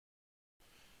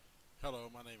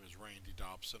Hello, my name is Randy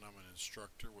Dobson. I'm an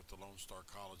instructor with the Lone Star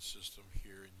College System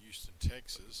here in Houston,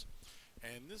 Texas.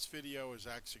 And this video is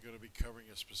actually going to be covering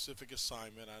a specific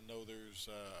assignment. I know there's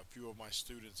a few of my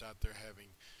students out there having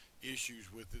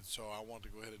issues with it, so I want to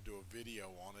go ahead and do a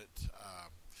video on it.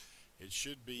 It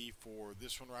should be for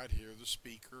this one right here, the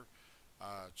speaker,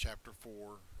 chapter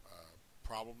 4,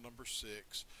 problem number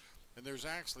 6. And there's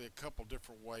actually a couple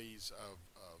different ways of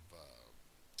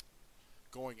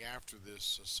going after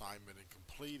this assignment and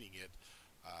completing it.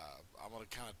 I'm going to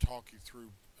kind of talk you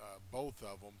through both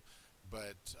of them,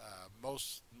 but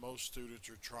most students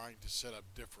are trying to set up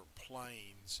different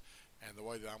planes, and the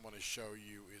way that I'm going to show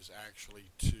you is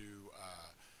actually to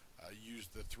use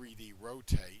the 3D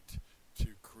rotate to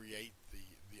create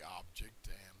the object.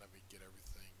 And let me get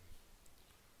everything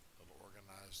a little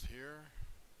organized here.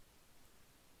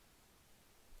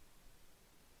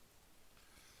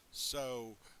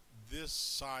 So this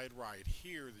side right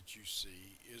here that you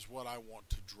see is what I want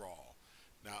to draw.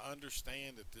 Now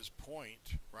understand at this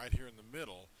point right here in the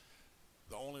middle,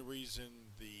 the only reason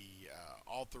the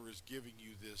author is giving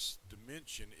you this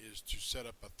dimension is to set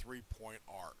up a 3-point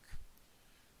arc.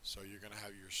 So you're going to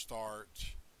have your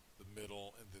start, the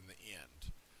middle, and then the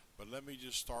end. But let me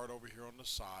just start over here on the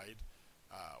side.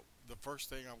 The first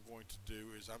thing I'm going to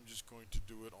do is I'm just going to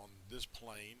do it on this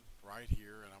plane right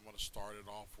here, and I'm going to start it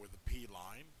off with a P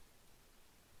line,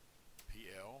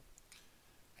 PL,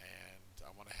 and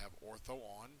I'm going to have ortho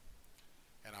on,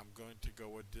 and I'm going to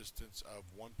go a distance of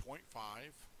 1.5,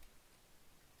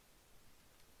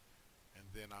 and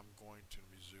then I'm going to,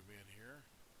 let me zoom in here,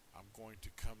 I'm going to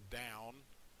come down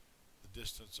the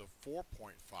distance of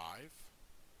 4.5,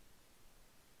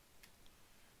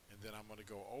 and then I'm going to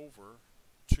go over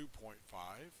 2.5.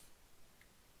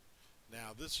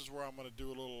 Now this is where I'm going to do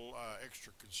a little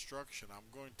extra construction. I'm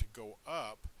going to go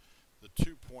up the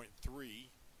 2.3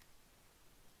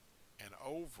 and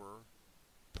over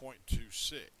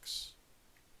 0.26,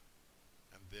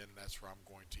 and then that's where I'm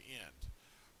going to end.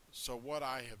 So what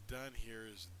I have done here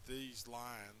is these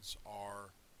lines are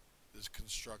this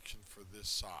construction for this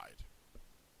side.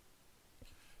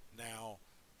 Now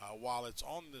while it's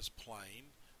on this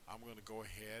plane, I'm going to go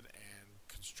ahead and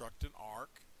construct an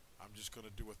arc. I'm just going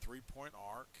to do a 3-point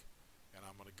arc, and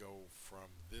I'm going to go from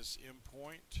this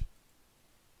endpoint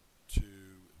to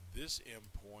this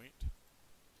endpoint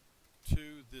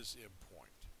to this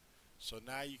endpoint. So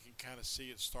now you can kind of see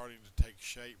it starting to take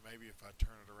shape. Maybe if I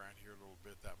turn it around here a little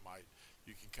bit, that might,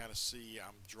 you can kind of see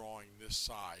I'm drawing this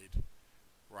side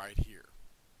right here.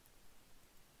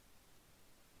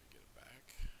 Let me get it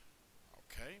back.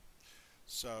 Okay.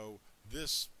 So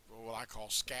this, what I call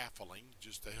scaffolding,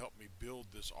 just to help me build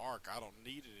this arc. I don't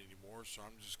need it anymore, so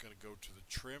I'm just going to go to the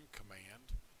trim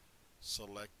command,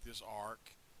 select this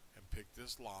arc, and pick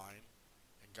this line,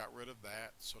 and got rid of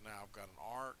that. So now I've got an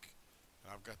arc,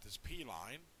 and I've got this P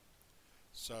line.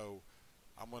 So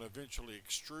I'm going to eventually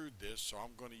extrude this, so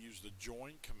I'm going to use the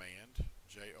join command,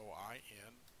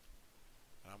 J-O-I-N,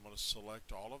 and I'm going to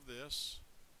select all of this,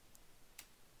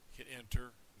 hit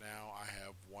enter. Now I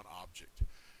have one object.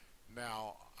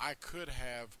 Now I could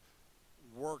have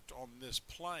worked on this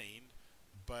plane,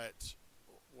 but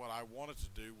what I wanted to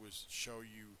do was show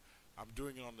you I'm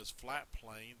doing it on this flat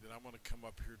plane. Then I'm going to come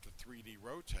up here to 3D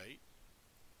rotate.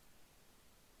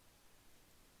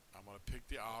 I'm going to pick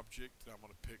the object, and I'm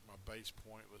going to pick my base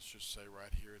point, let's just say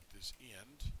right here at this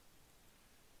end,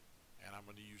 and I'm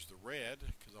going to use the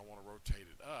red because I want to rotate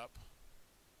it up,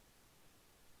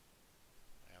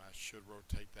 and I should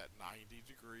rotate that 90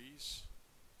 degrees.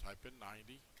 Type in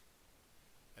 90,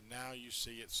 and now you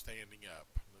see it standing up.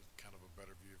 Kind of a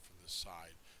better view from this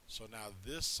side. So now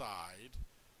this side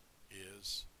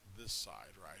is this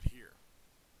side right here.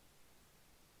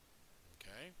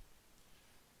 Okay.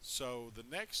 So the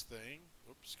next thing,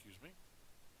 oops, excuse me,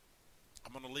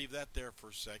 I'm going to leave that there for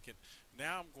a second.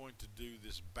 Now I'm going to do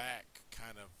this back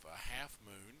kind of a half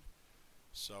moon.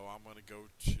 So I'm going to go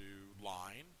to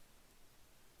line,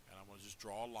 and I'm going to just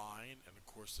draw a line, and of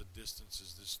course the distance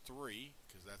is this 3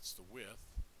 because that's the width.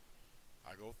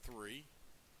 I go 3,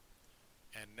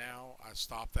 and now I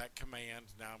stop that command.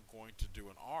 Now I'm going to do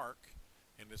an arc,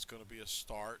 and it's going to be a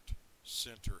start,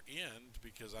 center, end,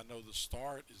 because I know the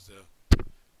start is the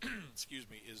excuse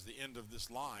me, is the end of this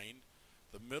line.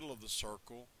 The middle of the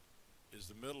circle is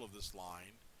the middle of this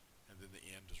line, and then the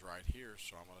end is right here.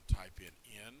 So I'm going to type in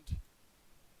end,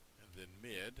 and then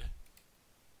mid,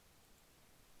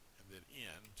 then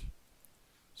end.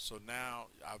 So now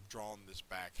I've drawn this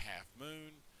back half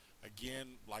moon.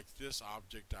 Again, like this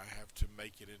object, I have to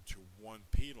make it into one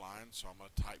P line, so I'm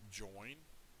going to type join,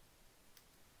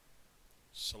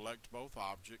 select both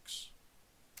objects,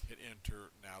 hit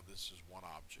enter. Now this is one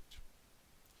object.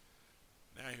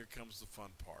 Now here comes the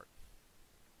fun part.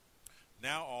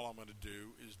 Now all I'm going to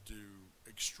do is do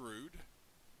extrude.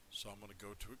 So I'm going to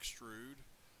go to extrude.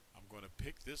 I'm going to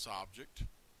pick this object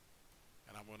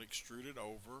and I'm going to extrude it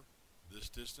over this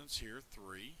distance here,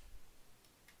 3.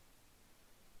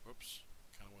 Whoops,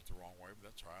 kind of went the wrong way, but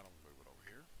that's all right. I'm going to move it over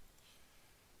here.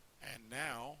 And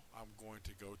now I'm going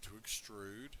to go to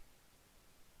extrude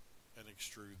and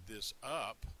extrude this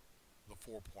up the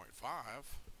 4.5.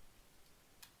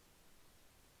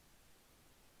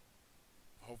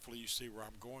 Hopefully you see where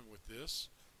I'm going with this.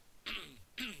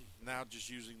 Now just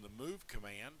using the move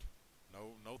command,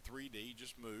 no 3D,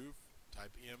 just move,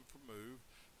 type M for move.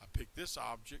 I pick this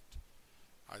object,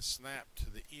 I snap to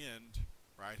the end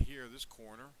right here, this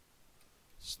corner,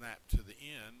 snap to the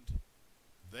end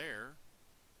there,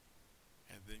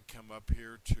 and then come up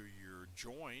here to your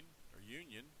join or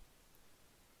union,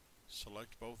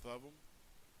 select both of them,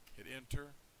 hit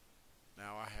enter.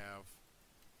 Now I have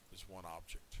this one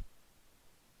object.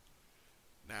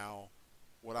 Now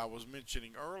what I was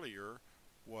mentioning earlier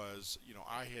was,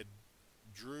 I had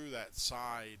drew that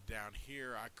side down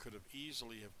here. I could have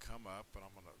easily have come up, and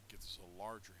I'm going to get this a little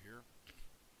larger here.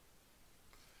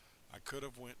 I could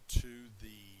have went to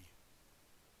the,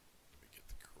 let me get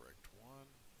the correct one.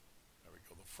 There we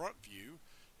go, the front view,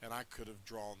 and I could have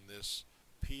drawn this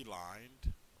P-lined.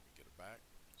 Let me get it back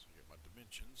so I get my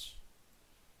dimensions.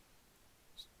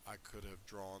 I could have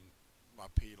drawn my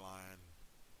P-line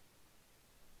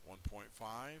 1.5,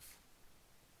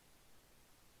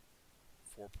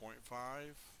 4.5,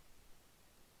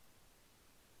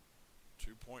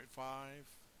 2.5.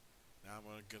 Now I'm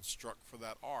going to construct for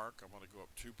that arc. I'm going to go up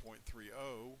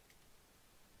 2.30,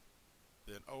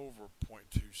 then over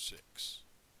 0.26.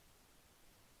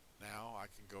 Now I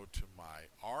can go to my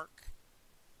arc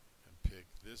and pick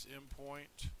this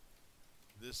endpoint,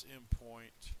 this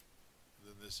endpoint, and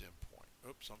then this endpoint.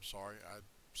 Oops, I'm sorry. I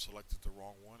selected the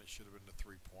wrong one. It should have been the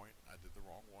 3-point. I did the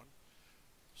wrong one.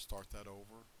 Start that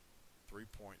over.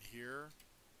 3-point here,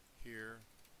 here,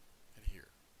 and here.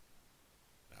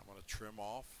 Now I'm going to trim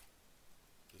off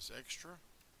this extra.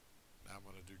 Now I'm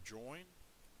going to do join.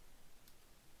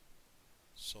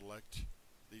 Select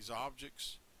these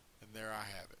objects, and there I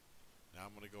have it. Now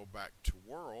I'm going to go back to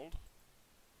world.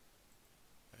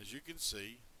 As you can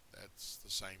see, that's the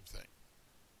same thing.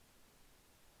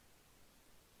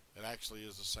 It actually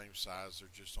is the same size, they're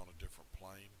just on a different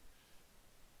plane.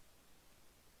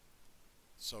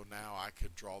 So now I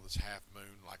could draw this half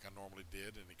moon like I normally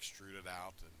did and extrude it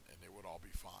out, and it would all be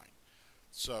fine.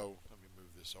 So let me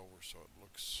move this over so it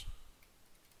looks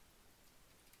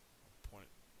point.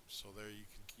 So there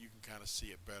you can kind of see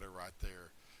it better right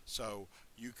there. So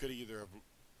you could either have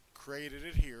created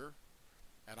it here,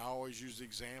 and I always use the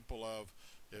example of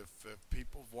if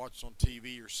people have watched on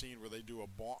TV or seen where they do a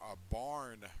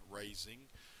barn raising,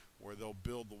 where they'll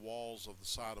build the walls of the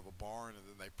side of a barn and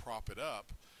then they prop it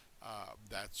up.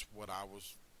 That's what I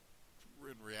was,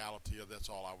 in reality, that's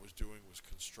all I was doing, was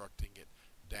constructing it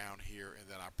down here, and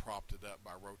then I propped it up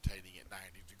by rotating it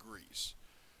 90 degrees.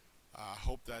 I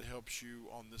hope that helps you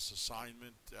on this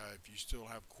assignment. If you still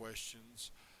have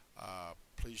questions,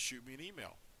 please shoot me an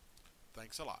email.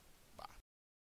 Thanks a lot.